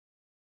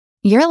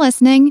You're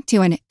listening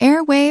to an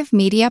Airwave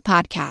Media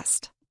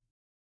Podcast.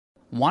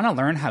 Want to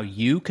learn how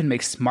you can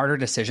make smarter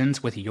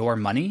decisions with your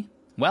money?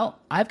 Well,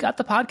 I've got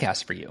the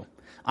podcast for you.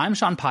 I'm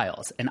Sean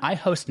Piles, and I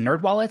host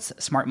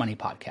NerdWallet's Smart Money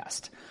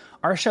Podcast.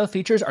 Our show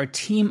features our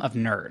team of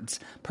nerds,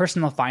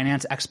 personal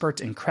finance experts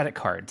in credit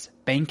cards,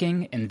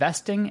 banking,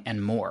 investing,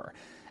 and more.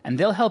 And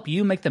they'll help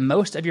you make the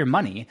most of your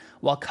money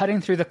while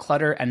cutting through the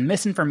clutter and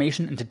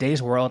misinformation in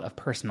today's world of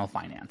personal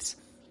finance.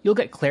 You'll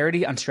get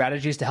clarity on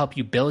strategies to help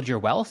you build your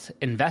wealth,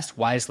 invest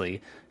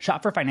wisely,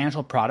 shop for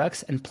financial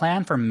products, and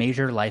plan for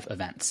major life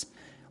events.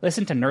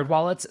 Listen to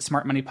NerdWallet's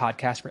Smart Money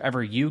Podcast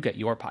wherever you get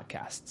your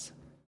podcasts.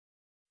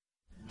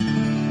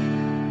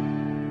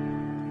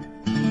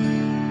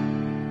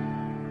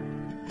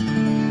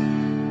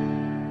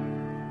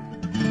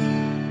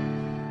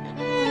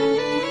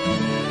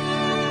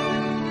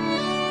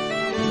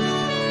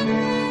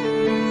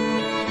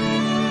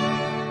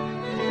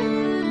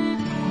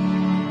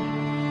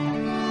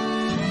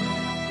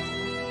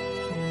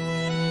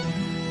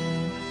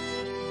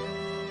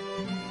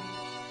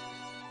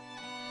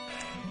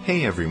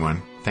 Hey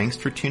everyone, thanks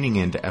for tuning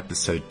in to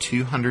episode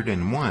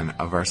 201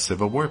 of our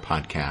Civil War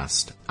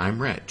podcast.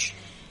 I'm Rich.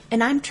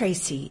 And I'm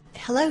Tracy.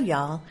 Hello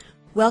y'all.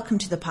 Welcome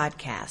to the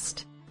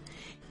podcast.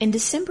 In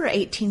December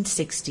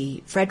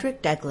 1860,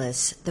 Frederick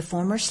Douglass, the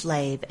former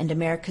slave and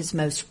America's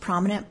most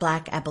prominent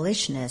black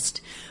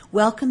abolitionist,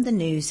 welcomed the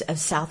news of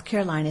South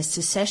Carolina's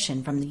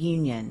secession from the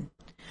Union.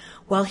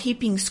 While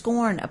heaping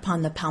scorn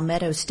upon the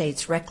Palmetto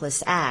State's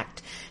reckless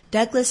act,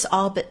 Douglass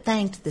all but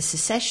thanked the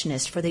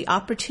secessionists for the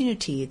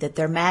opportunity that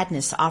their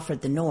madness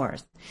offered the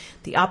North,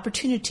 the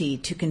opportunity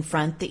to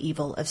confront the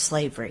evil of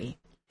slavery.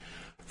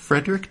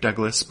 Frederick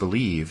Douglass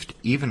believed,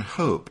 even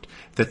hoped,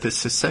 that the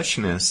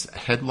secessionists'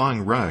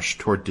 headlong rush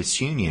toward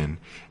disunion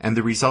and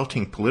the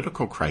resulting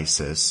political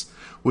crisis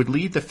would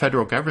lead the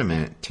federal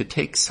government to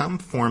take some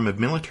form of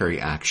military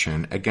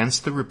action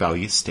against the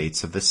rebellious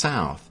states of the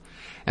South,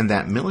 and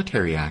that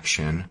military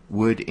action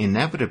would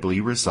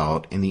inevitably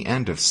result in the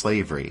end of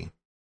slavery.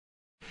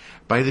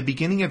 By the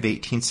beginning of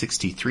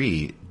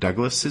 1863,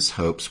 Douglass's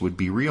hopes would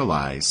be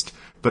realized,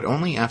 but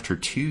only after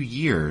 2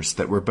 years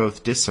that were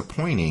both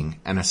disappointing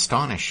and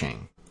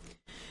astonishing.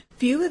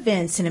 Few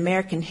events in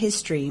American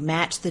history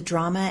match the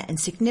drama and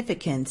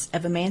significance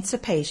of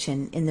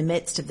emancipation in the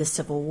midst of the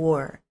Civil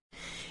War.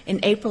 In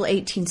April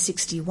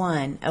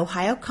 1861,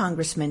 Ohio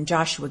Congressman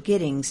Joshua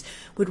Giddings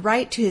would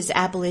write to his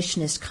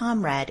abolitionist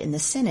comrade in the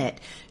Senate,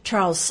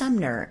 Charles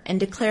Sumner,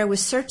 and declare with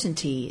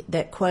certainty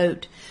that,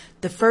 quote,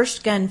 "The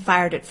first gun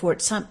fired at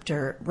Fort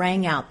Sumter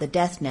rang out the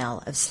death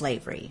knell of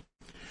slavery."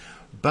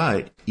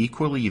 But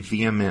equally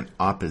vehement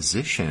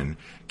opposition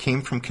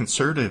came from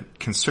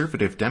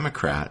conservative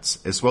Democrats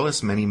as well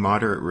as many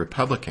moderate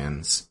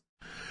Republicans.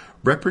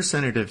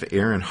 Representative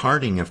Aaron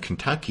Harding of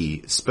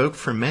Kentucky spoke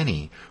for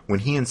many when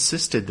he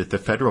insisted that the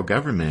federal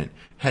government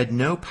had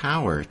no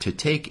power to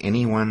take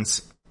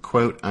anyone's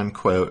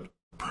quote-unquote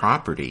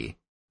property.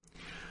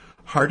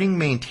 Harding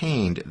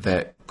maintained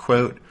that,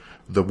 quote,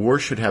 "The war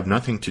should have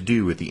nothing to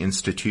do with the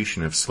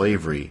institution of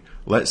slavery.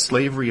 Let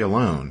slavery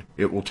alone.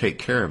 It will take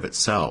care of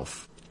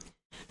itself."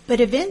 But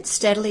events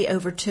steadily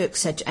overtook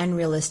such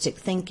unrealistic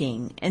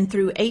thinking, and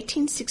through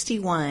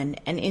 1861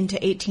 and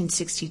into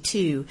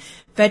 1862,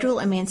 federal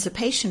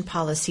emancipation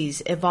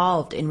policies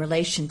evolved in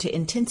relation to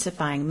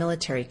intensifying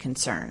military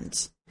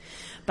concerns.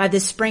 By the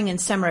spring and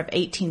summer of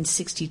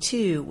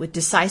 1862, with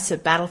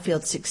decisive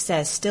battlefield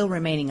success still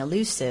remaining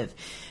elusive,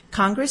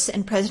 Congress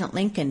and President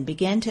Lincoln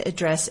began to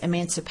address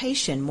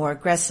emancipation more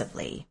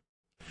aggressively.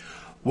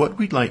 What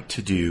we'd like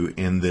to do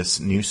in this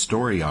new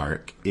story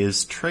arc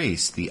is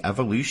trace the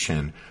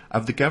evolution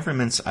of the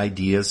government's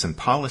ideas and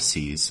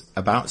policies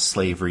about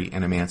slavery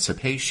and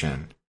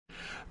emancipation.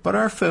 But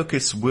our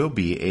focus will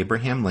be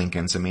Abraham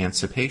Lincoln's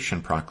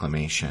Emancipation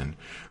Proclamation,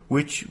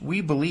 which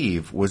we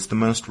believe was the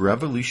most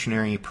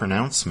revolutionary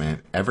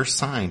pronouncement ever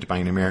signed by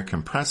an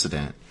American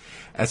president,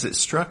 as it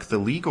struck the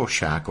legal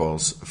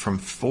shackles from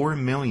 4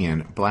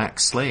 million black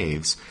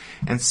slaves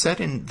and set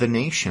in the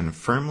nation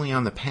firmly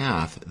on the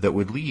path that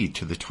would lead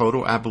to the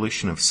total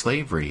abolition of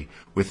slavery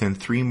within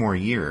 3 more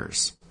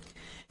years.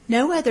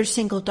 No other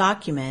single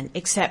document,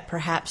 except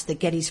perhaps the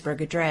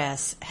Gettysburg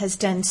Address, has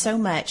done so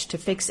much to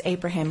fix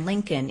Abraham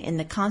Lincoln in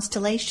the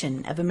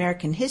constellation of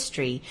American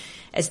history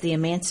as the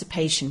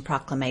Emancipation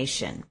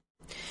Proclamation.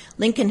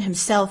 Lincoln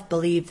himself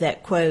believed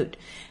that, quote,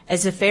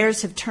 "As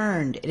affairs have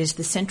turned, it is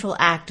the central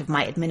act of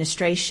my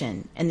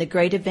administration and the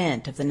great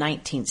event of the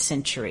 19th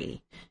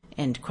century,"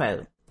 end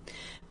quote.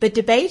 But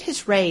debate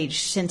has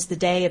raged since the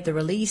day of the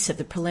release of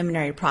the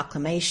preliminary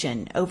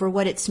proclamation over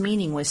what its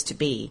meaning was to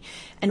be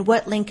and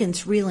what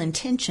Lincoln's real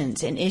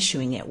intentions in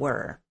issuing it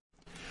were.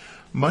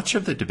 Much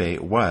of the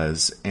debate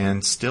was,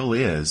 and still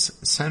is,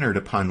 centered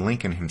upon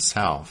Lincoln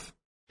himself.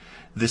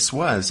 This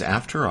was,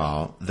 after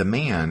all, the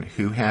man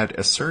who had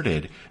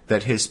asserted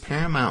that his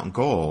paramount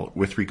goal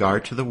with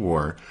regard to the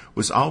war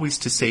was always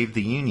to save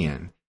the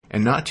Union,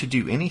 and not to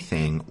do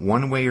anything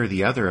one way or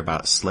the other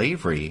about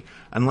slavery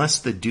unless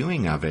the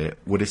doing of it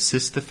would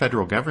assist the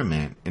federal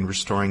government in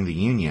restoring the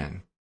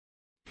Union.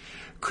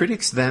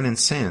 Critics then and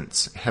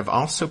since have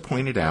also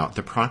pointed out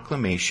the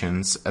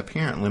proclamation's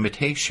apparent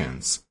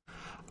limitations,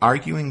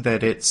 arguing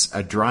that it's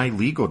a dry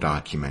legal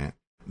document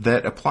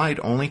that applied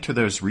only to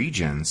those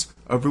regions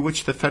over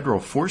which the federal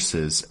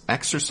forces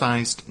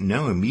exercised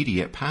no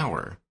immediate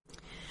power.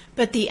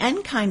 But the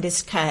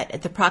unkindest cut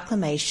at the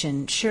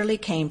proclamation surely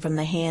came from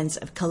the hands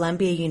of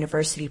Columbia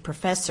University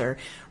professor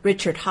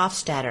Richard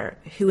Hofstadter,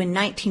 who in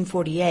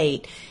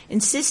 1948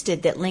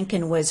 insisted that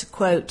Lincoln was,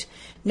 quote,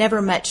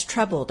 never much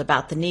troubled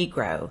about the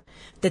Negro,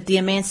 that the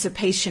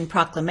Emancipation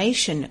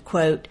Proclamation,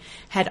 quote,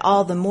 had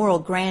all the moral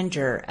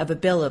grandeur of a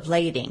bill of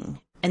lading,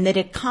 and that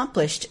it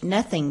accomplished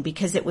nothing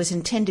because it was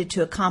intended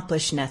to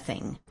accomplish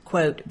nothing,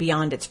 quote,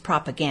 beyond its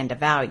propaganda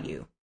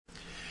value.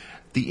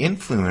 The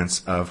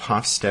influence of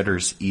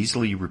Hofstadter's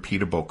easily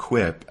repeatable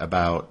quip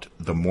about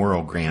the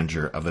moral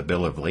grandeur of a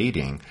bill of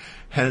lading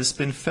has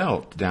been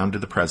felt down to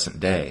the present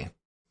day.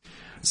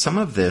 Some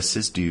of this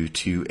is due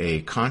to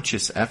a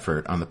conscious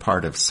effort on the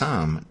part of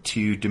some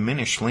to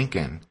diminish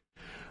Lincoln,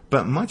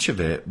 but much of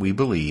it, we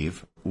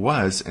believe,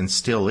 was and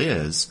still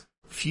is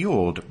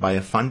fueled by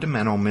a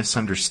fundamental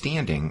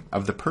misunderstanding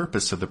of the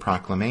purpose of the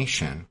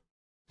proclamation.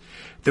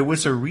 There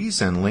was a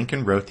reason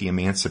Lincoln wrote the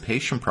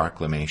Emancipation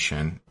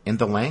Proclamation in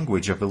the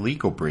language of a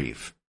legal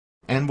brief,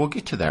 and we'll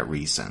get to that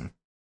reason.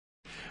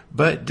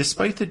 But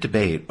despite the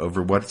debate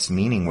over what its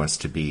meaning was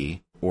to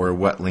be, or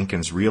what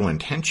Lincoln's real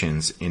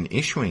intentions in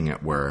issuing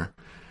it were,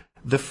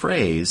 the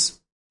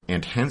phrase,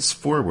 "and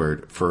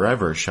henceforward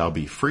forever shall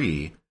be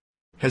free,"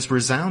 has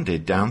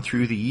resounded down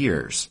through the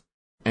years,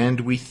 and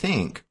we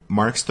think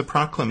marks the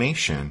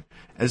proclamation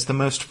as the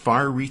most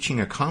far-reaching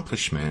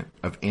accomplishment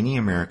of any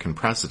American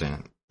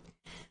president.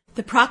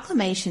 The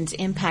proclamation's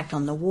impact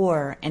on the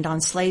war and on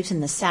slaves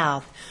in the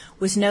South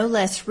was no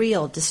less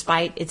real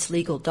despite its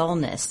legal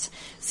dullness,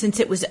 since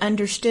it was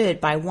understood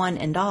by one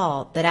and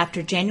all that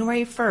after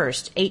January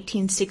 1st,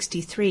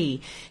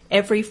 1863,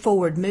 every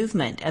forward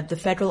movement of the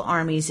federal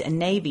armies and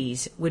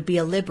navies would be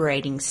a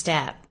liberating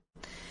step.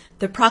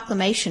 The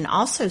proclamation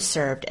also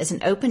served as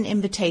an open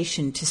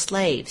invitation to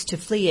slaves to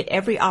flee at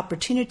every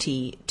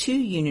opportunity to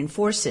Union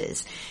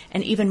forces,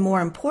 and even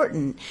more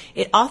important,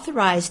 it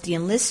authorized the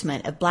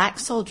enlistment of black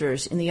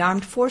soldiers in the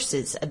armed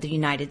forces of the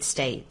United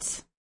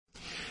States.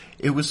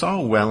 It was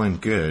all well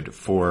and good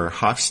for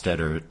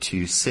Hofstadter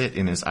to sit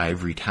in his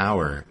ivory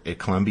tower at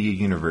Columbia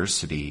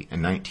University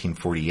in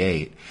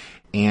 1948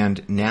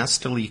 and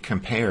nastily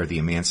compare the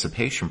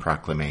Emancipation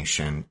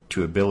Proclamation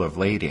to a bill of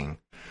lading.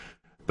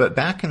 But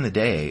back in the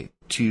day,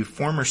 to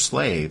former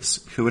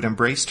slaves who had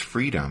embraced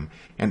freedom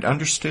and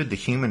understood the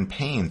human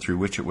pain through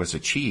which it was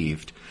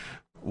achieved,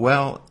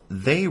 well,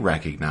 they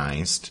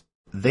realized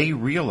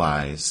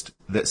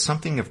that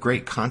something of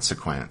great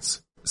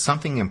consequence,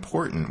 something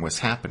important was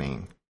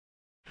happening.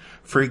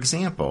 For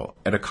example,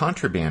 at a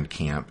contraband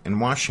camp in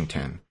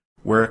Washington,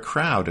 where a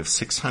crowd of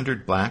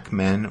 600 black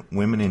men,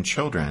 women, and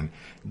children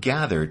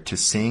gathered to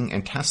sing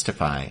and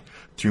testify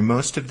through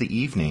most of the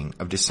evening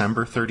of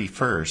December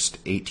 31st,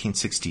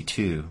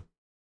 1862.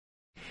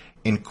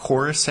 In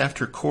chorus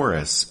after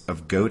chorus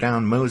of Go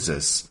Down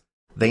Moses,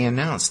 they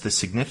announced the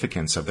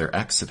significance of their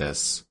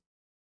exodus.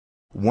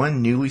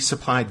 One newly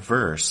supplied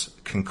verse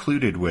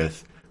concluded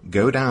with,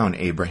 "Go down,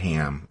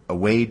 Abraham,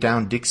 away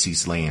down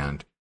Dixie's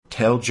land,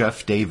 tell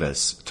Jeff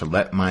Davis to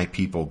let my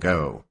people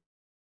go."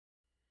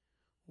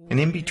 And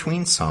in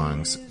between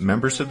songs,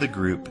 members of the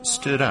group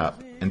stood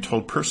up and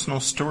told personal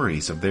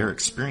stories of their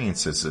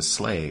experiences as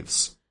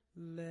slaves.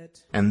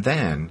 And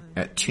then,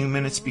 at 2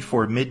 minutes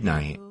before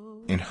midnight,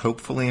 in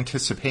hopeful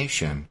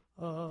anticipation,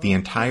 the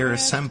entire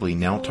assembly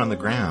knelt on the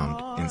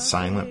ground in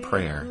silent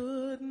prayer.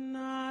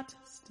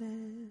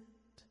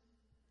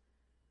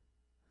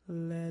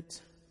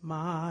 Let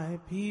my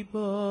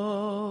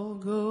people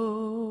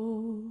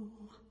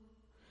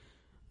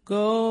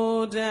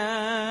go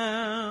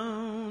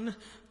down,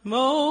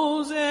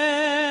 Moses,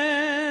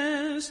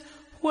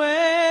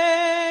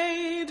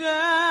 way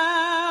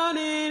down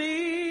in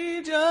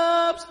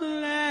Egypt's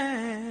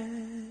land.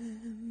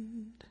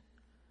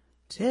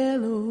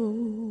 Tell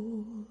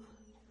old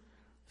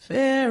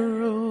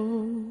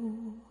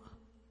Pharaoh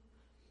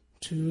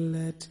to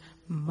let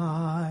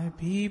my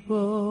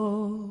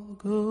people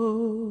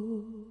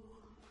go.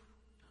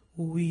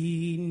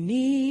 We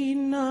need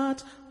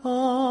not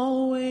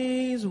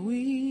always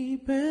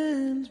weep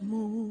and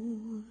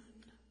mourn.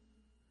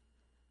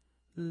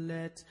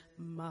 Let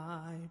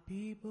my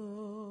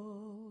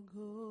people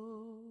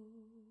go.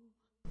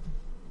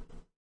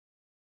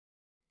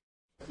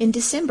 In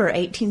December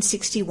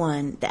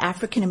 1861, the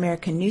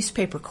African-American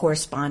newspaper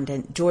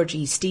correspondent George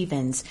E.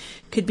 Stevens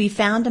could be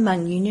found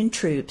among Union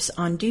troops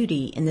on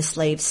duty in the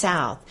slave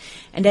South,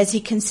 and as he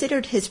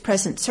considered his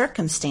present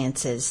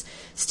circumstances,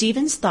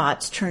 Stevens'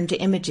 thoughts turned to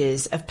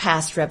images of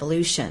past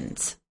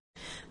revolutions.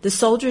 The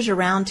soldiers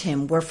around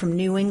him were from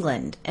New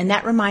England, and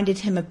that reminded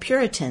him of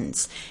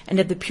Puritans and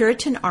of the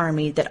Puritan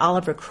army that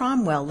Oliver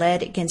Cromwell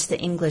led against the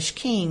English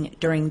king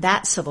during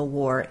that Civil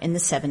War in the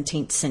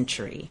 17th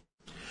century.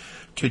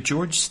 To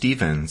George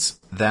Stevens,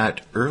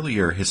 that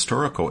earlier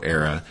historical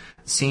era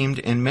seemed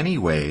in many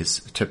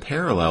ways to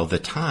parallel the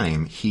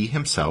time he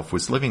himself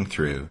was living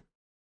through.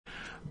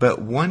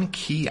 But one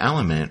key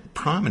element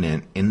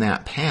prominent in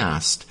that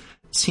past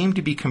seemed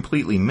to be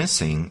completely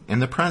missing in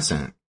the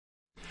present.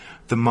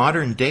 The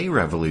modern-day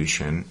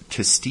revolution,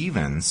 to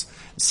Stevens,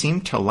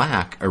 seemed to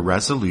lack a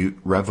resolute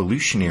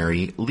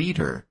revolutionary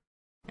leader,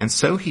 and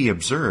so he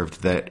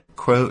observed that,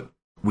 quote,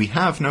 "We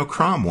have no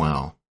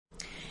Cromwell."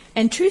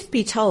 And truth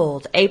be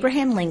told,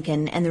 Abraham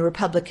Lincoln and the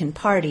Republican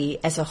Party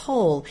as a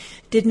whole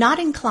did not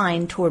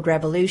incline toward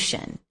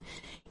revolution.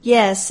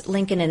 Yes,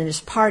 Lincoln and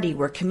his party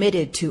were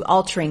committed to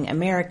altering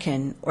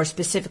American, or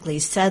specifically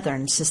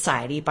Southern,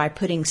 society by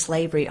putting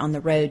slavery on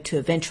the road to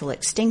eventual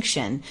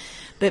extinction,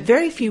 but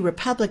very few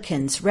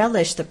Republicans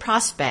relished the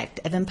prospect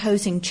of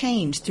imposing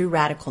change through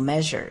radical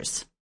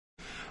measures.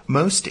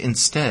 Most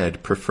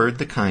instead preferred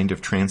the kind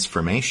of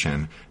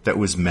transformation that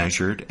was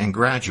measured and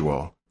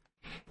gradual.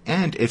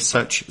 And if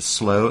such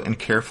slow and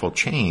careful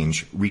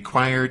change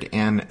required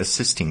an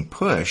assisting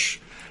push,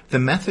 the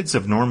methods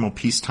of normal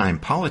peacetime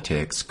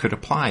politics could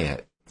apply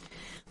it.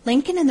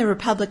 Lincoln and the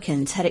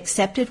Republicans had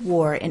accepted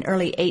war in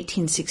early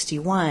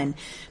 1861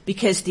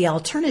 because the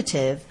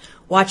alternative,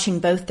 watching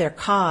both their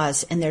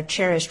cause and their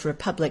cherished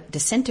republic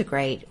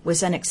disintegrate,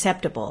 was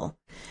unacceptable.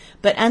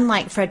 But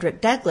unlike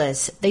Frederick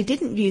Douglass, they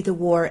didn't view the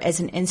war as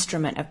an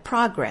instrument of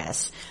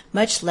progress,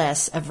 much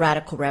less of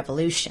radical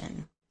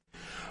revolution.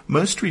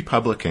 Most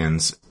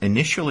Republicans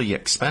initially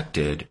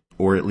expected,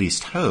 or at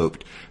least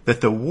hoped,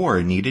 that the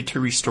war needed to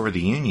restore the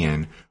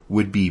Union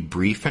would be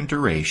brief in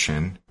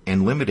duration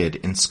and limited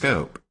in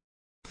scope.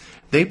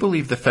 They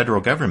believed the federal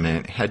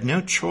government had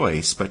no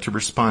choice but to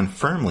respond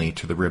firmly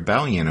to the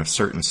rebellion of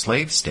certain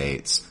slave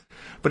states,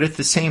 but at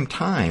the same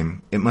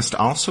time, it must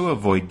also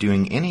avoid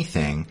doing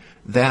anything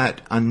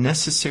that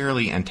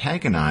unnecessarily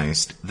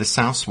antagonized the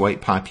South's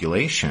white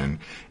population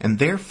and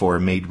therefore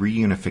made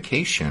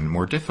reunification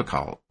more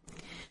difficult.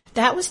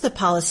 That was the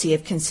policy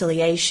of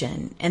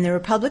conciliation, and the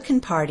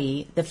Republican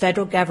Party, the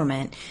federal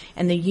government,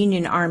 and the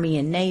Union Army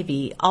and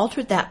Navy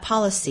altered that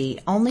policy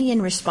only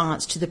in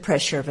response to the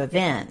pressure of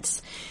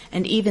events,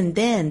 and even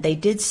then they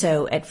did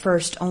so at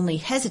first only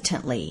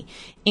hesitantly,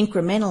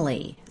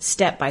 incrementally,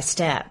 step by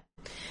step.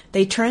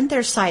 They turned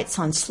their sights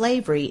on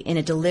slavery in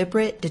a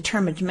deliberate,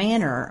 determined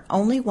manner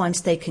only once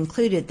they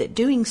concluded that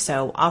doing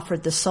so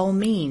offered the sole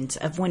means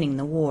of winning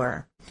the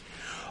war.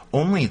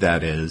 Only,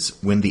 that is,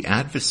 when the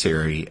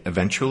adversary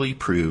eventually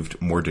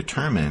proved more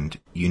determined,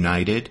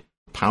 united,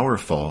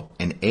 powerful,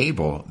 and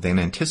able than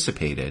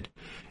anticipated,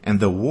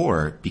 and the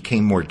war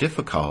became more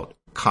difficult,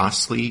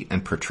 costly,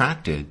 and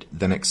protracted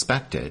than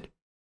expected.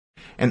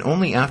 And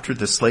only after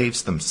the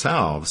slaves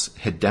themselves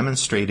had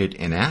demonstrated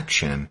in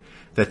action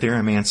that their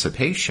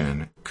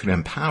emancipation could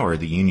empower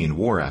the Union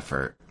war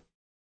effort.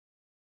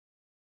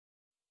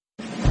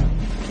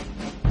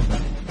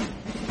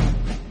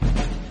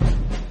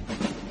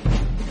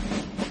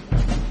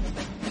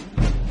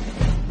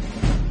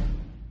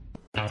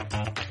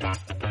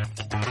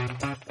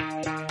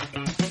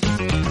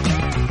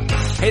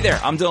 Hey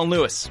there, I'm Dylan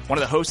Lewis, one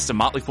of the hosts of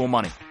Motley Fool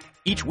Money.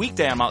 Each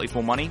weekday on Motley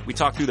Fool Money, we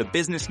talk through the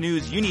business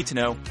news you need to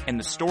know and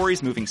the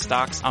stories moving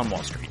stocks on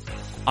Wall Street.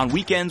 On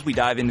weekends, we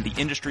dive into the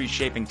industries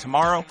shaping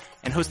tomorrow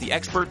and host the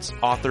experts,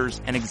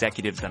 authors, and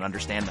executives that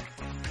understand them.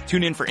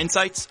 Tune in for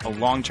insights, a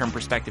long-term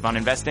perspective on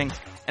investing,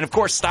 and of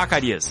course, stock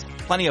ideas.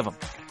 Plenty of them.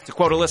 To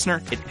quote a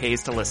listener, it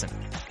pays to listen.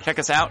 Check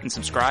us out and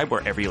subscribe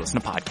wherever you listen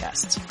to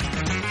podcasts.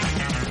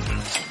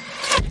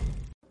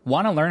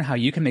 Want to learn how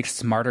you can make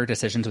smarter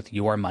decisions with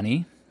your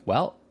money?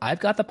 Well,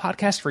 I've got the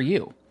podcast for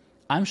you.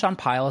 I'm Sean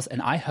Piles,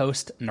 and I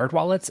host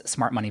NerdWallet's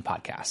Smart Money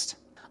Podcast.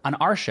 On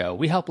our show,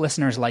 we help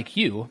listeners like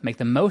you make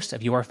the most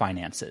of your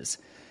finances.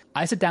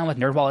 I sit down with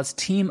NerdWallet's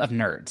team of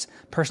nerds,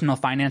 personal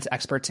finance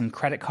experts in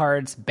credit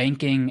cards,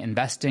 banking,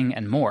 investing,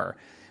 and more.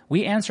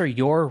 We answer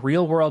your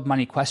real-world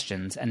money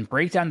questions and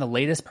break down the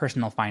latest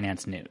personal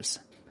finance news.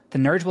 The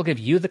nerds will give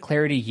you the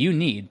clarity you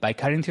need by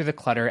cutting through the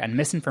clutter and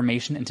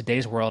misinformation in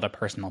today's world of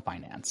personal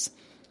finance.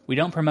 We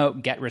don't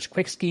promote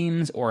get-rich-quick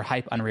schemes or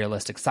hype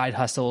unrealistic side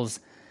hustles.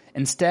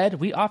 Instead,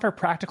 we offer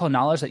practical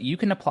knowledge that you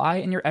can apply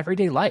in your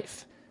everyday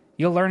life.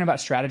 You'll learn about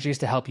strategies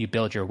to help you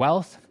build your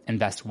wealth,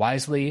 invest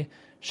wisely,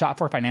 shop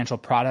for financial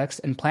products,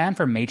 and plan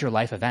for major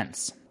life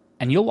events.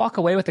 And you'll walk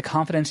away with the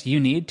confidence you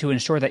need to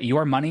ensure that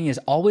your money is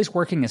always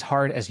working as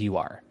hard as you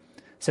are.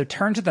 So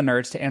turn to the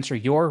nerds to answer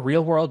your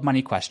real-world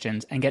money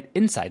questions and get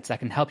insights that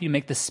can help you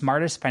make the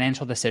smartest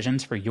financial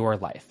decisions for your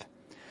life.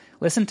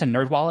 Listen to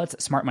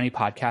NerdWallet's Smart Money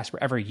Podcast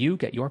wherever you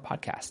get your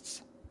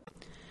podcasts.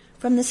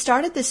 From the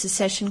start of the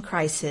secession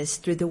crisis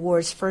through the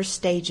war's first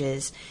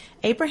stages,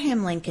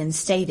 Abraham Lincoln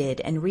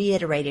stated and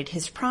reiterated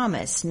his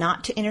promise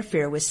not to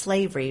interfere with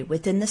slavery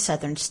within the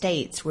southern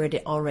states where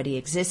it already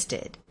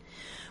existed.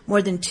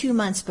 More than 2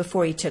 months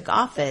before he took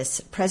office,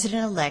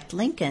 President-elect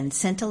Lincoln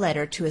sent a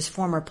letter to his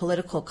former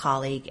political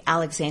colleague,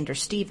 Alexander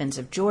Stephens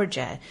of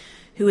Georgia,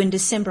 who in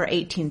December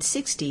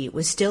 1860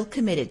 was still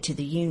committed to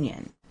the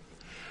Union.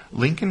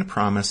 Lincoln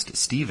promised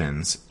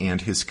Stevens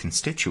and his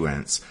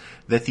constituents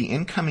that the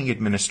incoming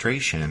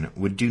administration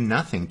would do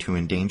nothing to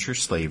endanger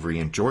slavery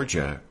in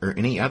Georgia or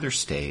any other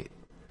state.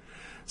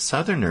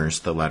 Southerners,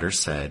 the letter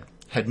said,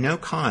 had no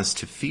cause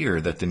to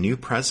fear that the new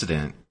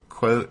president,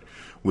 quote,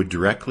 would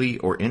directly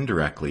or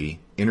indirectly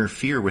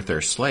interfere with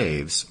their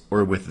slaves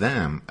or with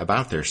them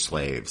about their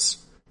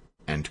slaves,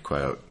 end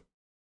quote.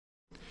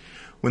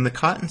 When the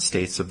cotton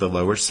states of the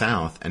lower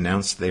South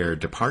announced their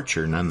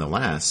departure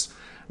nonetheless,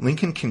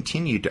 Lincoln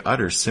continued to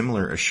utter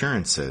similar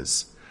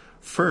assurances,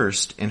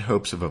 first in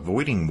hopes of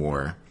avoiding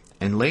war,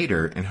 and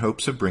later in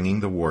hopes of bringing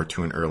the war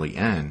to an early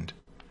end.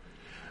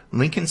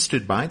 Lincoln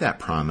stood by that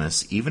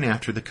promise even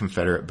after the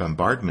Confederate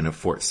bombardment of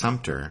Fort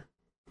Sumter.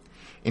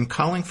 In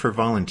calling for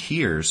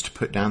volunteers to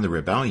put down the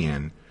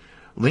rebellion,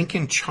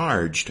 Lincoln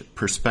charged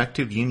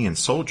prospective Union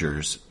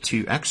soldiers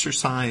to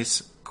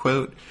exercise,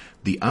 quote,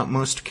 the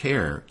utmost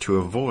care to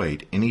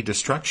avoid any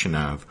destruction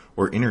of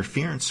or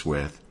interference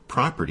with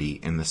property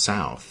in the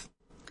South.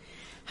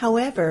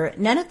 However,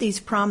 none of these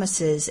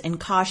promises and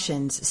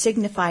cautions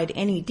signified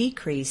any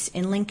decrease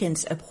in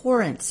Lincoln's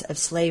abhorrence of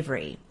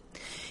slavery.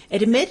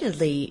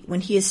 Admittedly,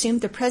 when he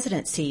assumed the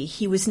presidency,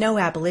 he was no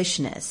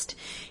abolitionist.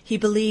 He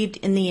believed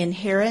in the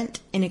inherent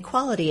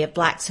inequality of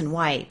blacks and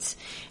whites,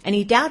 and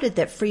he doubted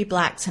that free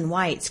blacks and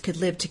whites could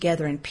live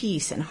together in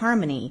peace and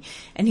harmony,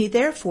 and he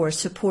therefore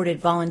supported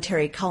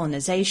voluntary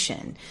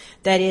colonization.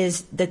 That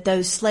is, that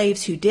those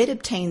slaves who did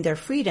obtain their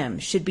freedom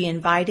should be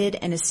invited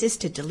and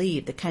assisted to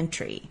leave the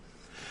country.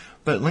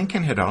 But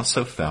Lincoln had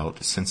also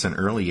felt since an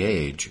early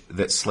age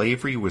that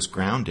slavery was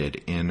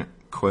grounded in,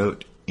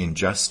 quote,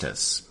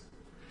 injustice.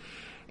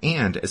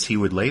 And, as he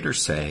would later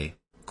say,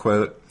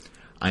 quote,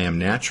 I am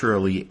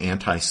naturally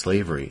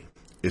anti-slavery.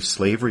 If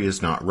slavery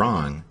is not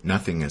wrong,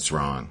 nothing is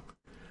wrong.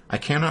 I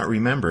cannot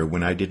remember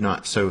when I did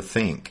not so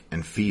think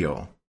and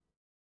feel.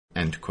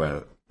 End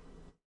quote.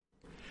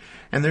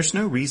 And there's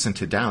no reason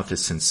to doubt the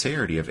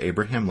sincerity of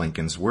Abraham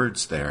Lincoln's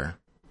words there.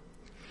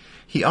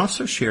 He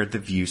also shared the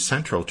view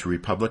central to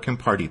Republican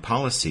Party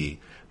policy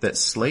that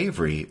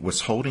slavery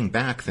was holding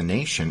back the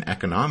nation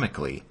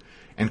economically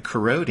and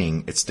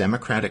corroding its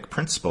democratic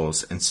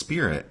principles and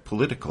spirit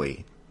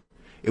politically.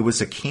 It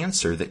was a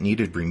cancer that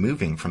needed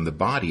removing from the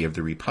body of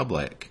the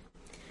Republic.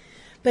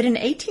 But in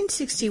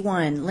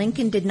 1861,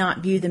 Lincoln did not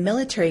view the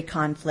military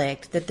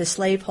conflict that the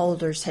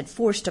slaveholders had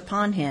forced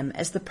upon him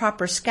as the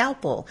proper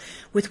scalpel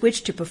with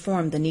which to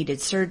perform the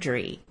needed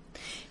surgery.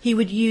 He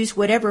would use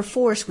whatever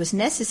force was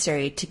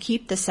necessary to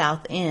keep the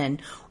South in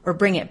or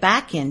bring it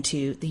back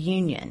into the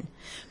Union.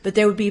 But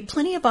there would be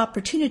plenty of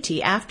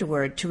opportunity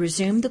afterward to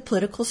resume the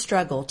political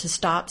struggle to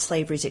stop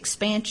slavery's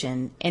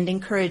expansion and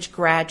encourage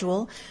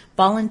gradual,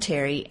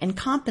 voluntary, and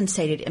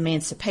compensated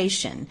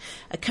emancipation,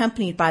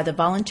 accompanied by the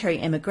voluntary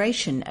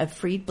immigration of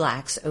freed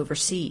blacks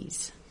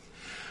overseas.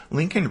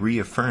 Lincoln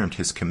reaffirmed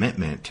his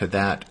commitment to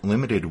that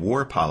limited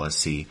war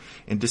policy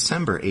in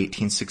December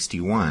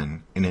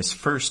 1861 in his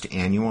first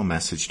annual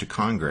message to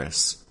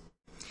Congress.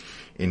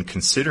 In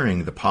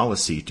considering the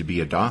policy to be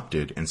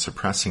adopted in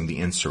suppressing the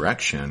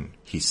insurrection,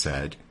 he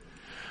said,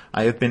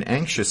 I have been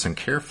anxious and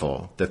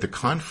careful that the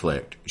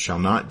conflict shall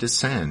not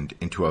descend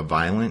into a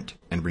violent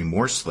and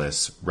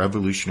remorseless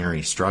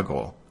revolutionary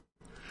struggle.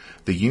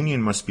 The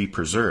Union must be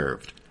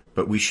preserved,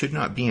 but we should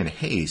not be in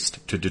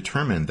haste to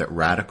determine that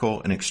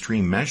radical and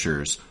extreme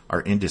measures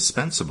are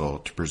indispensable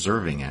to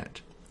preserving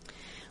it.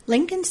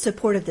 Lincoln's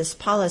support of this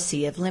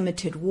policy of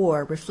limited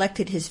war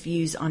reflected his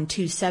views on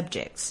two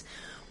subjects.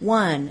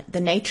 One,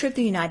 the nature of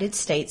the United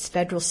States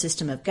federal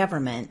system of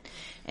government,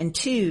 and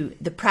two,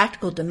 the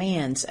practical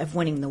demands of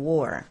winning the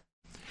war.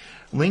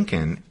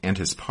 Lincoln and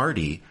his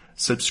party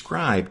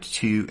subscribed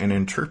to an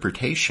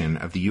interpretation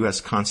of the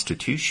U.S.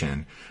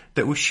 Constitution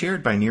that was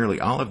shared by nearly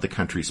all of the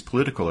country's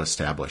political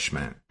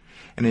establishment,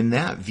 and in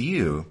that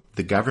view,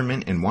 the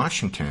government in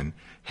Washington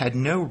had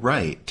no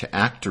right to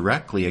act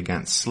directly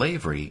against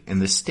slavery in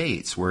the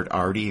states where it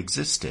already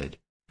existed.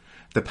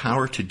 The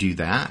power to do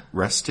that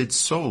rested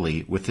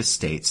solely with the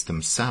states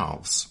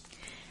themselves.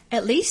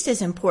 At least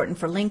as important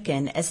for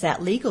Lincoln as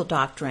that legal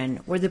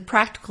doctrine were the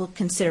practical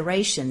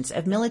considerations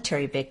of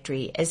military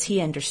victory as he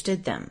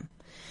understood them.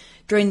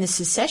 During the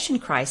secession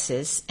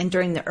crisis and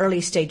during the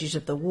early stages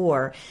of the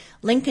war,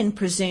 Lincoln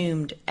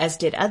presumed, as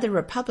did other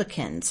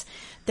Republicans,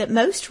 that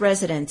most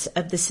residents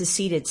of the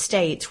seceded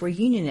states were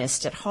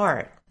Unionists at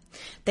heart.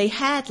 They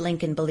had,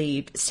 Lincoln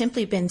believed,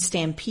 simply been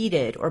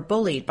stampeded or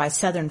bullied by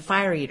Southern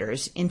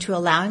fire-eaters into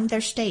allowing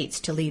their states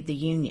to leave the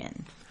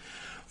Union.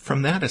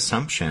 From that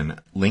assumption,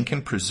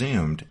 Lincoln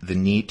presumed the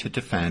need to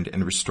defend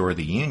and restore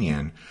the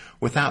Union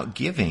without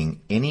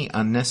giving any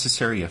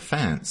unnecessary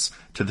offense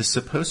to the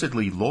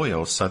supposedly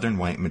loyal Southern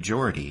white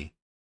majority.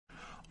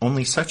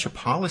 Only such a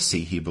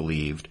policy, he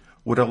believed,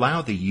 would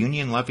allow the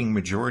Union-loving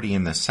majority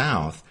in the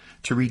South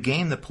to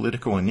regain the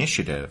political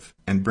initiative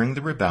and bring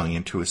the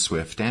rebellion to a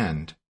swift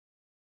end.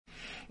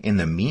 In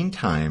the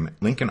meantime,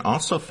 Lincoln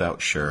also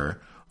felt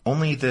sure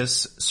only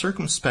this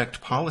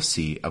circumspect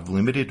policy of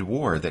limited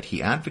war that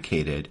he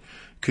advocated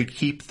could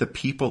keep the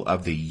people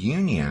of the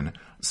Union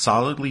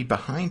solidly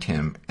behind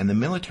him in the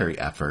military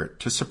effort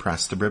to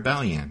suppress the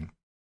rebellion.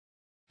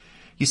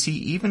 You see,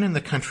 even in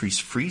the country's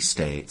free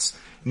states,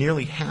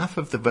 nearly half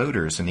of the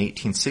voters in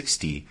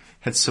 1860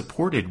 had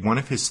supported one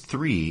of his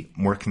three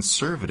more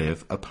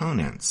conservative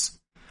opponents,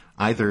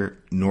 either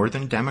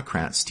Northern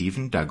Democrat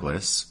Stephen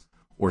Douglas,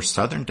 or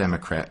Southern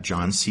Democrat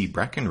John C.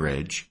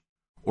 Breckinridge,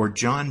 or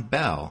John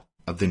Bell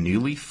of the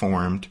newly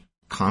formed,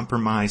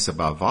 compromise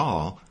above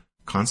all,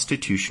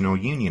 Constitutional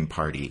Union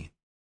Party.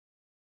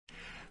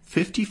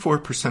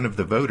 54% of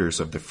the voters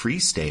of the free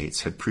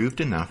states had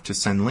proved enough to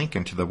send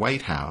Lincoln to the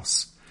White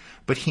House,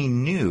 but he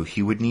knew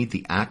he would need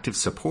the active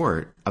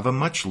support of a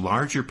much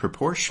larger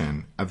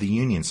proportion of the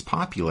Union's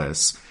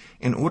populace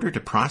in order to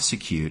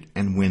prosecute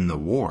and win the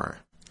war.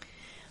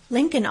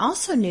 Lincoln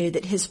also knew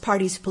that his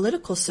party's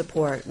political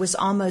support was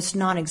almost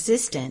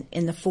non-existent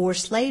in the 4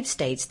 slave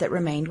states that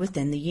remained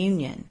within the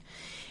Union,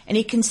 and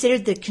he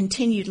considered the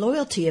continued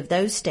loyalty of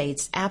those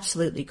states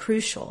absolutely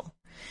crucial.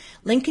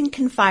 Lincoln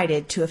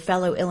confided to a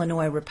fellow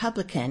Illinois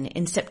Republican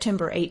in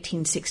September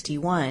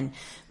 1861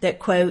 that,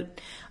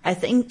 quote, "I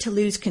think to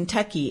lose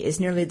Kentucky is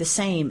nearly the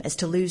same as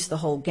to lose the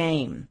whole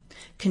game.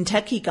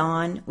 Kentucky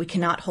gone, we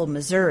cannot hold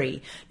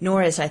Missouri,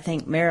 nor as I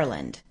think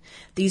Maryland.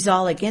 These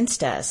all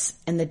against us,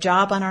 and the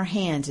job on our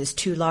hands is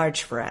too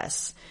large for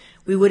us.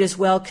 We would as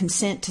well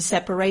consent to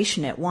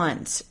separation at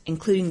once,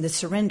 including the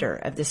surrender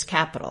of this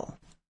capital."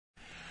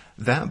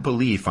 That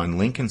belief on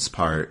Lincoln's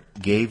part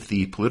gave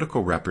the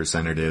political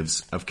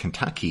representatives of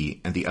Kentucky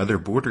and the other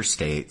border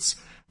states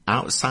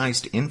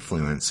outsized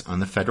influence on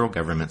the federal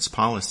government's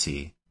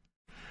policy.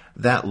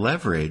 That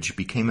leverage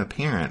became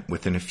apparent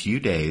within a few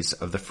days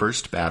of the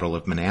First Battle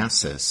of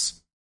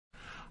Manassas.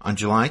 On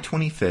July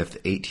 25,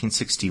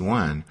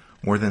 1861,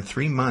 more than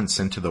 3 months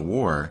into the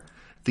war,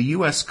 the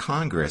U.S.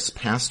 Congress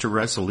passed a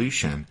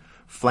resolution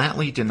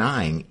flatly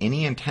denying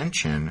any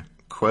intention,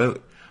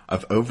 quote,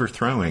 of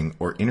overthrowing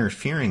or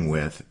interfering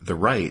with the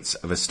rights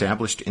of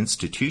established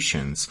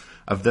institutions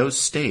of those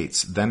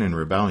states then in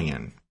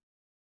rebellion.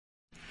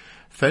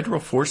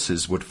 Federal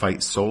forces would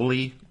fight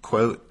solely,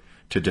 quote,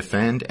 to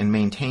defend and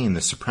maintain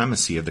the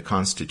supremacy of the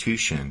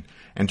Constitution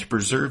and to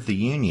preserve the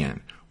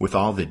Union with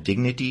all the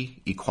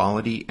dignity,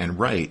 equality, and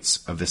rights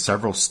of the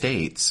several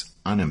states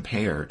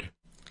unimpaired.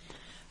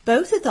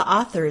 Both of the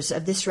authors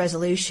of this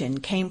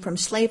resolution came from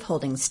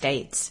slaveholding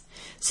states,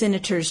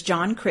 Senators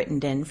John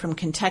Crittenden from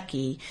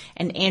Kentucky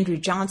and Andrew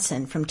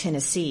Johnson from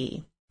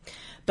Tennessee.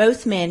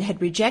 Both men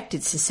had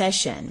rejected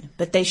secession,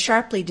 but they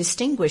sharply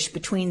distinguished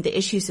between the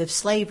issues of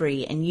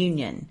slavery and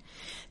union.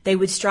 They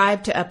would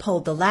strive to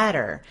uphold the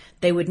latter.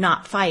 They would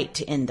not fight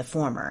to end the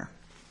former.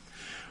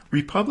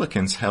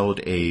 Republicans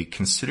held a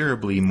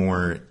considerably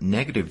more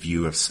negative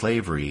view of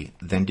slavery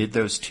than did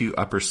those two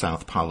Upper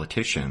South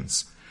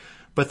politicians,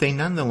 but they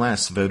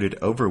nonetheless voted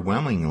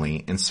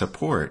overwhelmingly in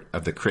support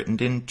of the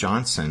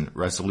Crittenden-Johnson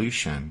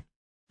resolution.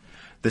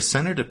 The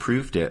Senate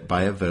approved it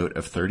by a vote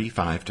of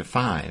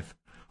 35-5,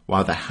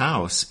 while the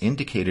House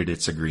indicated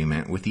its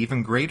agreement with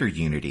even greater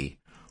unity.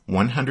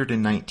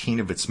 119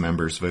 of its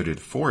members voted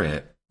for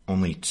it,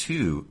 only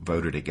 2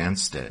 voted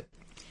against it.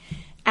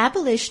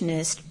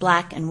 Abolitionists,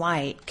 black and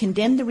white,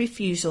 condemned the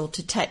refusal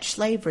to touch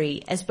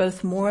slavery as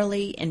both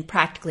morally and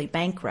practically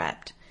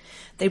bankrupt.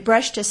 They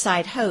brushed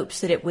aside hopes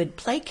that it would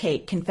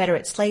placate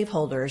Confederate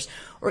slaveholders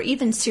or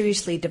even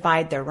seriously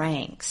divide their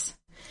ranks.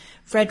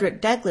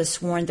 Frederick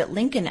Douglass warned that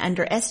Lincoln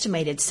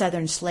underestimated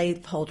Southern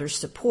slaveholders'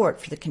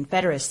 support for the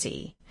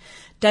Confederacy.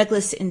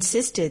 Douglass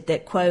insisted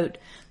that, quote,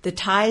 "the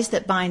ties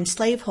that bind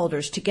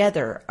slaveholders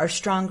together are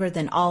stronger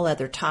than all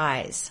other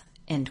ties,"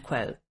 end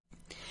quote.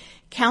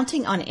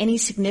 Counting on any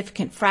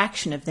significant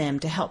fraction of them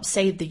to help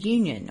save the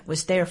Union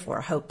was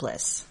therefore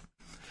hopeless.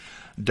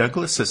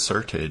 Douglass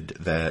asserted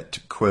that,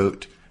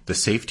 quote, "the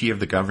safety of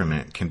the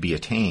government can be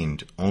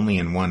attained only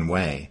in one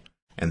way,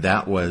 and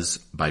that was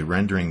by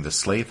rendering the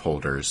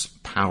slaveholders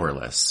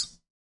powerless."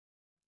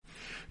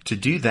 To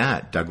do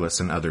that, Douglass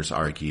and others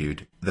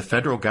argued, the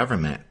federal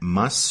government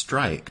must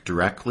strike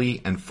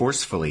directly and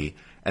forcefully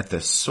at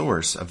the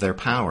source of their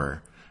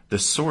power, the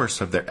source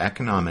of their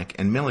economic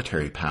and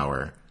military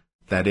power,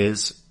 that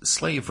is,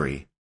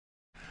 slavery.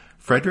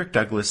 Frederick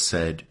Douglass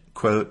said,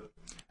 quote,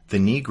 "The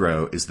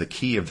Negro is the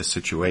key of the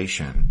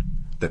situation,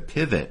 the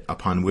pivot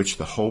upon which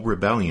the whole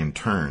rebellion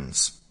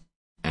turns,"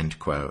 end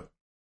quote.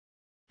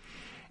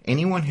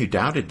 Anyone who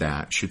doubted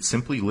that should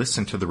simply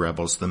listen to the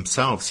rebels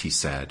themselves, he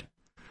said.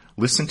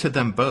 Listen to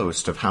them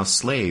boast of how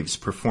slaves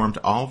performed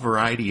all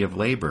variety of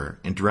labor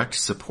in direct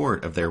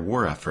support of their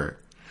war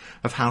effort,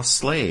 of how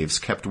slaves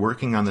kept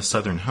working on the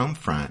Southern home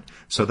front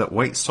so that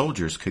white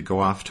soldiers could go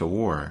off to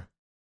war.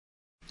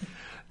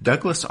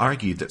 Douglass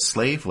argued that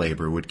slave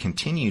labor would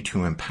continue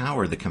to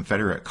empower the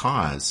Confederate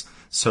cause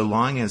so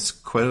long as,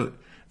 quote,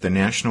 "the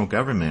national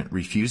government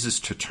refuses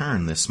to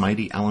turn this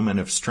mighty element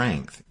of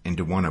strength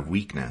into one of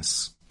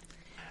weakness."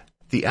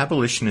 The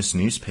abolitionist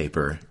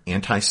newspaper,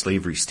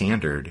 Anti-Slavery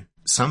Standard,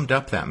 summed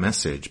up that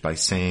message by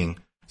saying,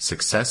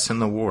 "Success in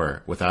the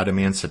war without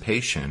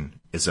emancipation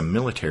is a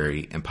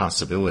military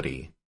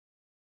impossibility."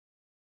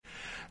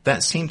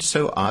 That seemed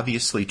so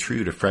obviously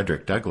true to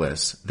Frederick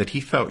Douglass that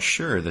he felt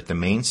sure that the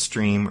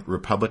mainstream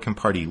Republican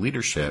Party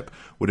leadership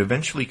would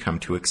eventually come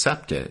to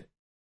accept it.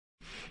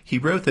 He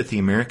wrote that the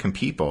American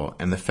people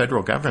and the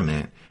federal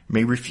government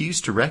may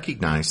refuse to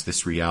recognize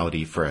this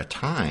reality for a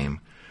time,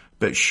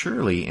 but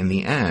surely in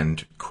the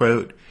end,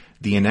 quote,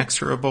 the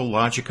inexorable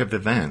logic of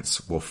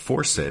events will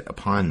force it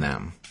upon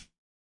them.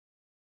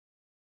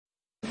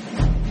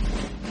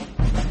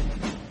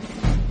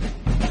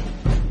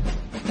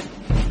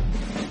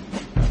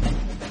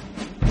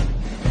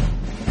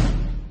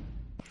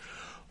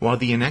 While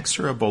the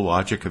inexorable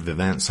logic of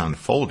events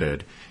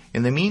unfolded,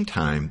 in the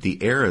meantime, the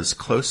era's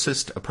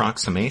closest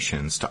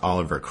approximations to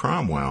Oliver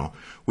Cromwell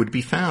would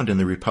be found in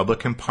the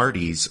Republican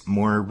Party's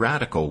more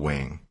radical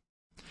wing.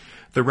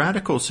 The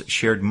radicals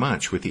shared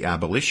much with the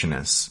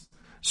abolitionists,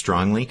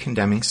 strongly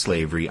condemning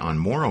slavery on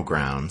moral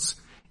grounds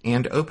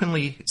and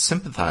openly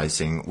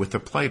sympathizing with the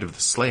plight of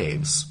the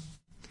slaves.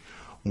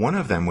 One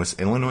of them was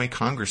Illinois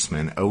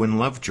Congressman Owen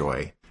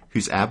Lovejoy,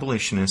 whose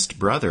abolitionist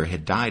brother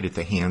had died at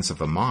the hands of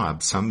a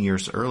mob some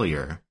years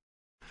earlier.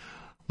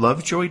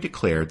 Lovejoy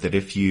declared that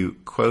if you,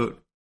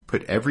 quote,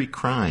 put every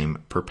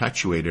crime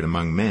perpetuated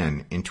among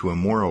men into a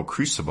moral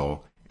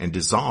crucible and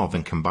dissolve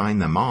and combine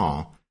them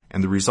all,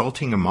 and the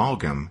resulting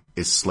amalgam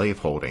is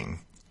slaveholding.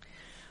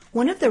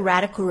 One of the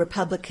radical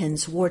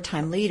Republicans'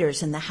 wartime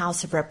leaders in the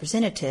House of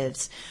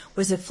Representatives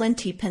was a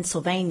flinty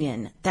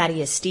Pennsylvanian,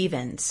 Thaddeus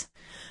Stevens.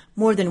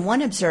 More than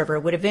one observer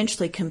would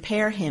eventually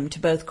compare him to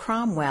both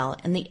Cromwell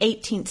and the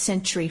 18th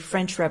century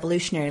French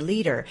revolutionary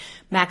leader,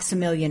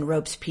 Maximilien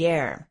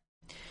Robespierre.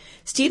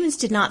 Stevens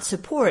did not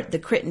support the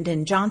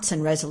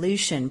Crittenden-Johnson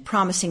resolution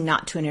promising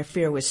not to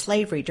interfere with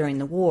slavery during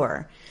the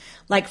war.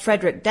 Like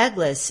Frederick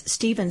Douglass,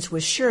 Stevens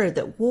was sure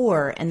that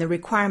war and the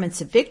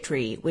requirements of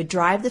victory would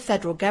drive the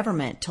federal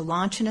government to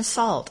launch an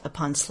assault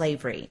upon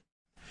slavery.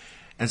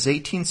 As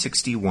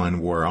 1861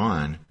 wore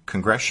on,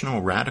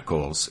 congressional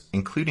radicals,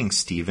 including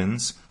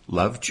Stevens,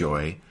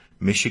 Lovejoy,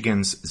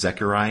 Michigan's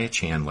Zechariah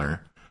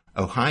Chandler,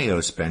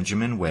 Ohio's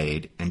Benjamin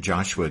Wade and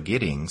Joshua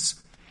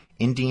Giddings,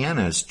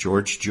 Indiana's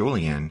George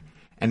Julian,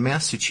 and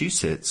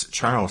Massachusetts'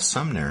 Charles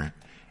Sumner,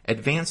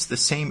 advanced the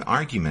same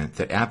argument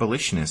that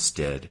abolitionists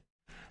did,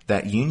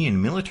 that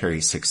Union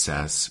military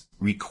success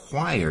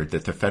required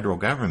that the federal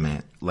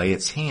government lay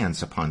its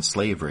hands upon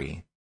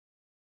slavery.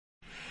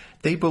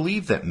 They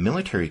believed that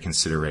military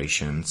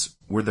considerations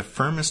were the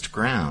firmest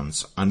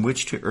grounds on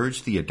which to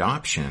urge the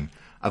adoption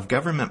of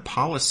government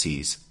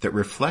policies that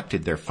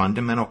reflected their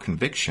fundamental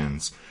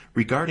convictions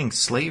regarding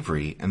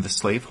slavery and the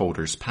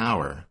slaveholders'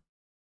 power.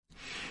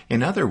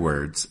 In other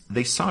words,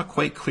 they saw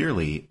quite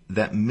clearly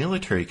that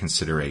military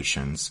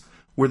considerations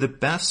were the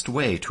best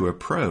way to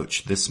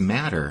approach this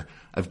matter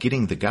of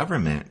getting the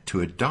government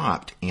to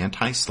adopt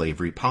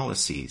anti-slavery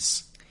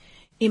policies.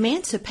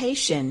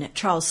 Emancipation,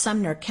 Charles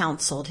Sumner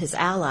counseled his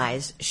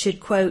allies, should,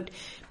 quote,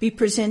 be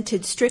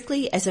presented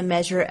strictly as a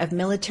measure of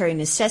military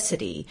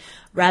necessity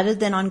rather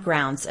than on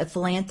grounds of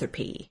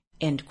philanthropy,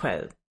 end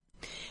quote.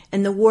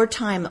 And the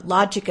wartime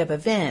logic of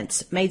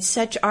events made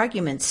such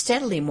arguments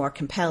steadily more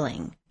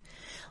compelling.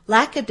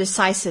 Lack of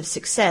decisive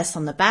success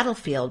on the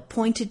battlefield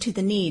pointed to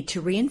the need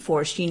to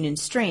reinforce Union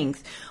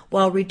strength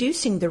while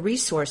reducing the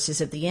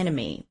resources of the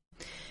enemy.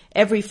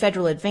 Every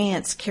federal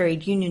advance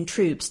carried Union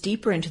troops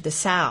deeper into the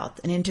South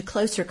and into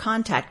closer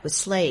contact with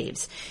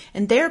slaves,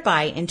 and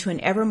thereby into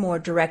an ever more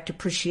direct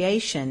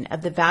appreciation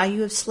of the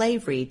value of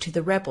slavery to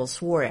the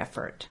rebels' war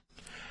effort.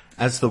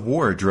 As the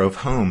war drove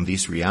home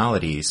these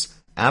realities,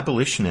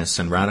 abolitionists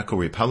and radical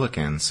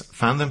Republicans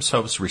found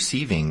themselves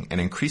receiving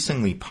an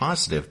increasingly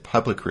positive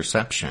public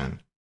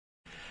reception.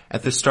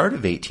 At the start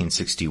of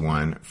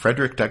 1861,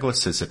 Frederick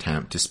Douglass's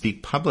attempt to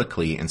speak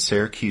publicly in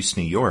Syracuse,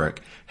 New York,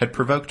 had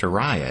provoked a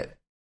riot.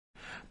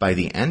 By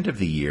the end of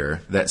the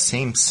year, that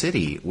same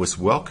city was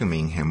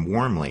welcoming him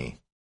warmly.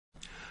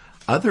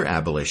 Other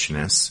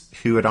abolitionists,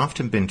 who had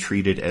often been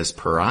treated as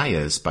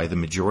pariahs by the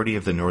majority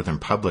of the Northern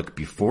public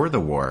before the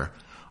war,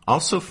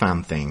 also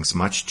found things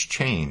much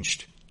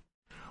changed.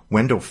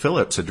 Wendell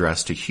Phillips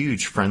addressed a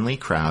huge friendly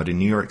crowd in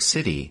New York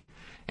City,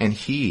 and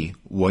he,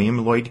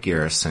 William Lloyd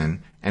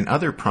Garrison, and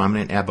other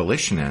prominent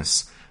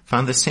abolitionists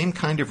found the same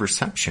kind of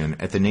reception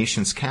at the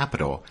nation's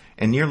capital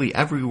and nearly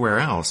everywhere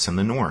else in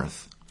the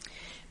North.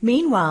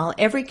 Meanwhile,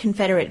 every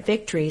Confederate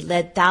victory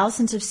led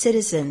thousands of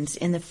citizens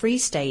in the free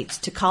states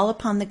to call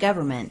upon the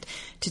government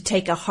to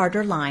take a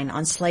harder line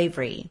on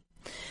slavery.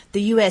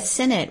 The U.S.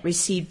 Senate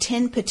received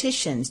 10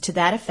 petitions to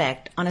that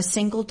effect on a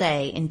single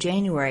day in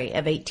January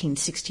of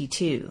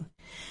 1862.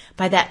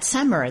 By that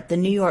summer, the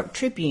New York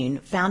Tribune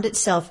found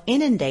itself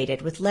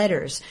inundated with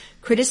letters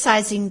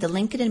criticizing the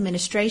Lincoln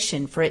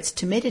administration for its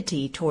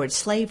timidity towards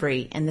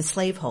slavery and the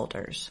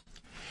slaveholders.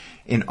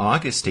 In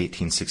August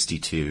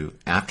 1862,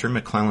 after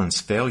McClellan's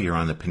failure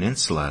on the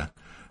peninsula,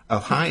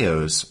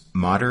 Ohio's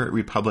moderate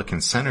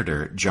Republican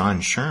Senator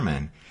John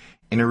Sherman,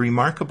 in a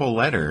remarkable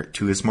letter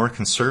to his more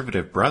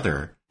conservative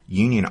brother,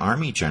 Union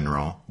Army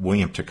General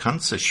William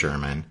Tecumseh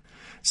Sherman,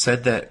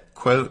 said that,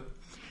 quote,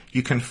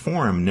 You can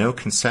form no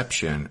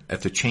conception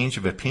at the change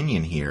of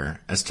opinion here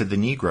as to the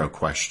Negro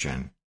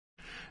question.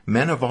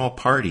 Men of all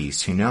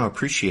parties who now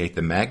appreciate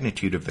the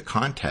magnitude of the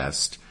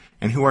contest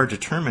and who are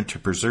determined to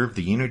preserve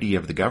the unity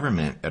of the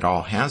government at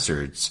all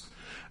hazards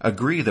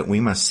agree that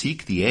we must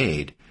seek the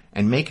aid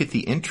and make it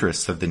the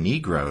interests of the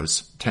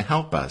Negroes to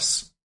help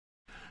us.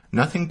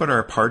 Nothing but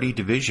our party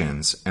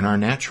divisions and our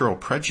natural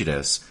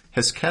prejudice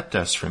has kept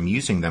us from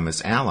using them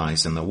as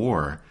allies in the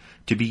war,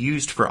 to be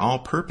used for all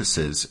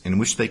purposes in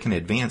which they can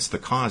advance the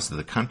cause of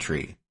the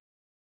country."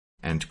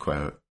 End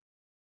quote.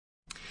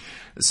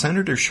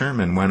 Senator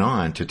Sherman went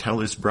on to tell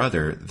his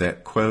brother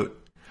that,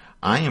 quote,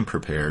 "I am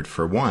prepared,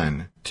 for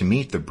one, to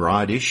meet the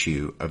broad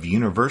issue of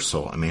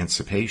universal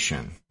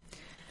emancipation."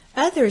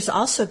 Others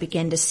also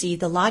began to see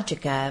the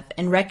logic of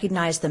and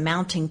recognize the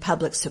mounting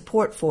public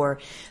support for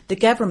the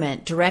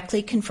government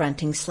directly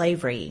confronting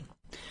slavery.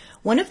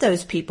 One of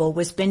those people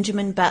was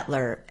Benjamin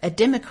Butler, a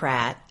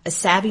Democrat, a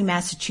savvy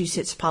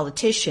Massachusetts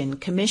politician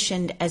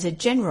commissioned as a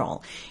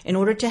general in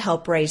order to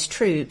help raise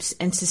troops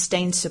and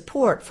sustain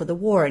support for the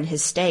war in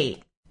his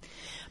state.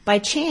 By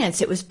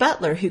chance, it was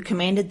Butler who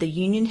commanded the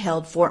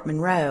Union-held Fort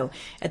Monroe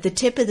at the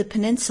tip of the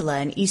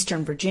peninsula in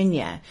eastern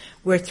Virginia,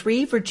 where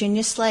 3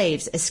 Virginia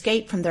slaves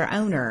escaped from their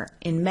owner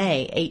in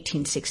May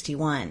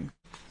 1861.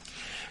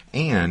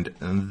 And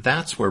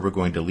that's where we're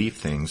going to leave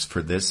things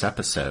for this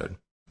episode.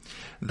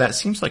 That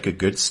seems like a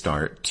good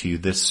start to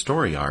this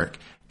story arc,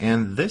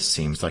 and this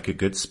seems like a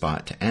good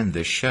spot to end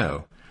this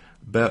show.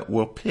 But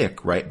we'll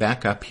pick right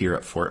back up here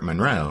at Fort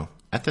Monroe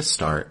at the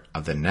start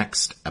of the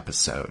next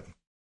episode.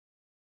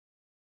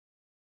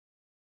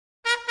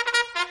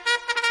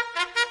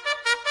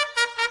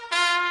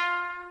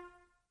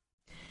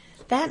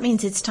 That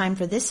means it's time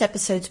for this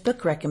episode's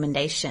book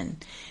recommendation.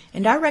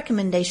 And our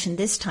recommendation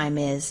this time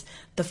is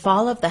The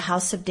Fall of the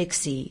House of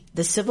Dixie,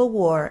 The Civil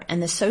War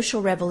and the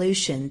Social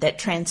Revolution That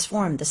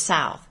Transformed the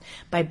South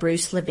by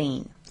Bruce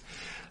Levine.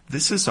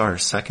 This is our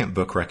second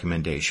book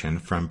recommendation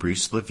from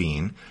Bruce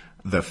Levine,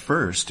 the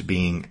first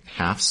being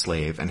Half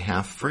Slave and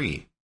Half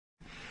Free.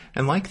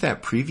 And like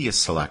that previous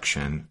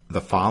selection, The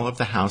Fall of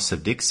the House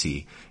of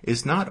Dixie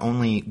is not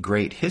only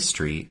great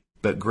history,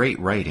 but great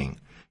writing.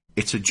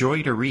 It's a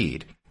joy to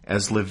read,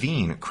 as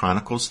Levine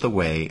chronicles the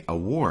way a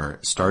war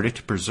started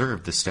to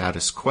preserve the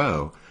status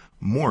quo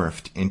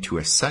morphed into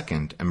a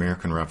second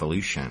American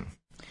Revolution.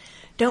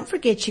 Don't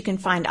forget you can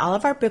find all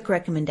of our book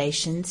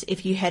recommendations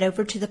if you head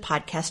over to the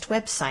podcast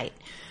website,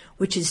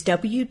 which is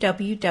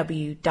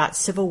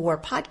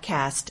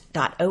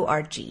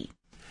www.civilwarpodcast.org.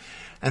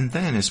 And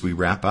then as we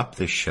wrap up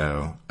this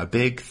show, a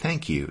big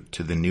thank you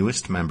to the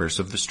newest members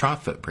of the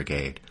Strawfoot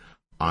Brigade,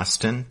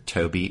 Austin,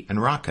 Toby, and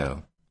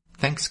Rocco.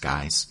 Thanks,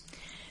 guys.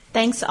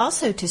 Thanks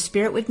also to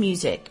Spiritwood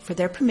Music for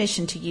their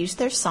permission to use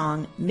their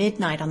song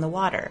Midnight on the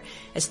Water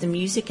as the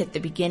music at the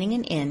beginning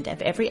and end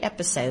of every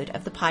episode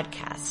of the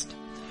podcast.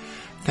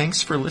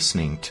 Thanks for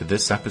listening to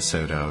this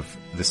episode of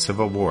The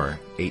Civil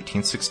War,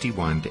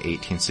 1861 to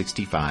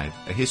 1865,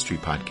 a history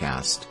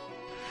podcast.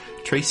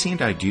 Tracy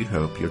and I do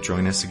hope you'll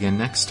join us again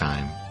next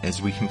time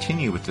as we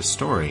continue with the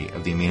story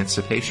of the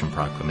Emancipation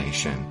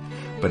Proclamation.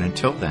 But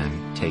until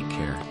then, take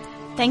care.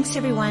 Thanks,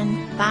 everyone.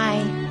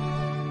 Bye.